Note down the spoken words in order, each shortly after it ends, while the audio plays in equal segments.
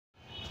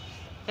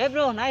Hey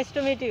bro, nice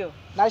to meet you.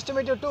 Nice to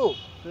meet you too.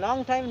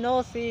 Long time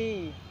no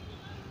see.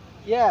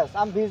 Yes,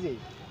 I'm busy.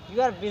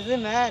 You are busy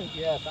man.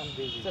 Yes, I'm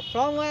busy. So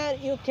from where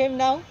you came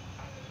now?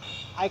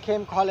 I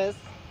came college.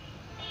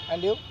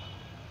 And you?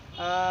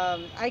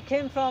 I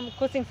came from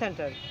coaching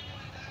center.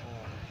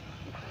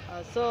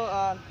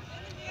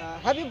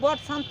 Have you bought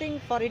something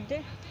for it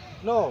day?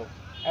 No.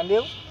 And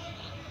you?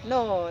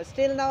 No,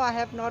 still now I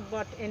have not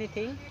bought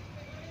anything.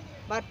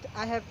 But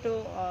I have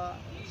to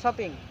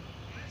shopping.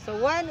 So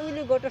when will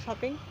you go to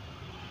shopping?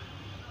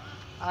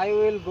 I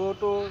will go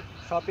to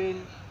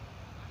shopping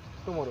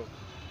tomorrow.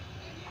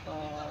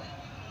 Uh,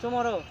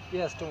 Tomorrow.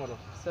 Yes, tomorrow.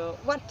 So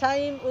what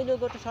time will you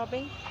go to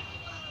shopping?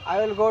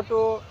 I will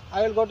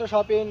go to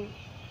shopping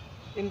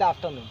in the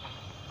afternoon.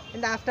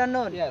 In the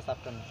afternoon. Yes,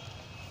 afternoon.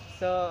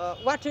 So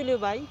what will you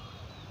buy?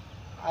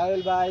 I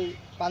will buy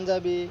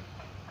Punjabi.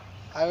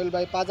 I will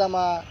buy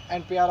pajama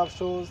and pair of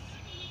shoes.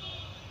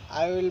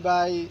 I will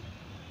buy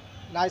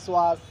nice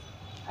watch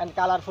and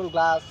colorful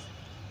glass.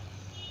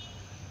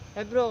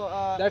 Hey bro,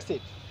 That's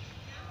it.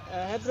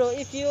 hey bro,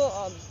 if you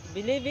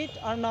believe it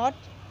or not,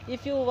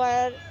 if you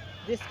wear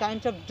this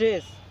kind of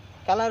dress,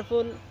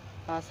 colorful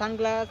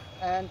sunglass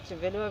and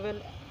valuable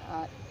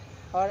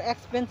or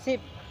expensive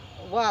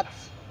watch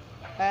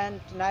and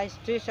nice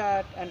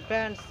t-shirt and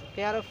pants,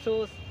 pair of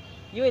shoes,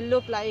 you will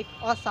look like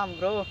awesome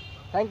bro.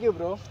 Thank you,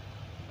 bro.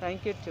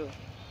 Thank you too.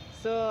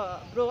 So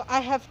bro, I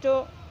have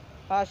to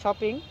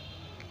shopping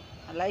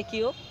like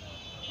you.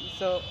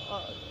 So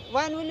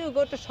when will you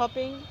go to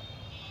shopping?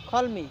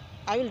 Call me.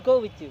 I will go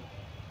with you.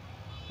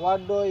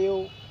 What do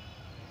you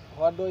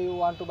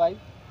want to buy?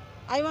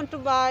 I want to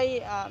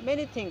buy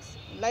many things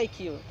like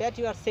you that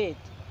you are said.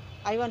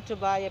 I want to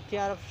buy a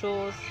pair of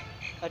shoes,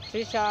 a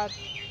t-shirt,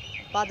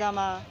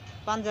 pajama,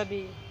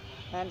 Punjabi,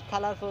 and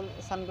colorful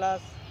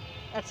sunglass,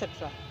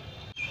 etc.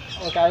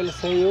 Okay, I will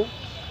see you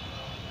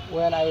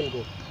when I will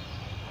go.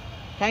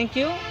 Thank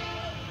you.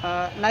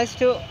 Nice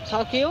to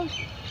talk to you,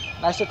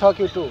 Nice to talk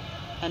you too.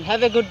 and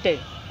have a good day.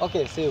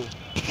 Okay, see you.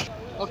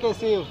 Okay,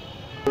 see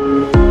you.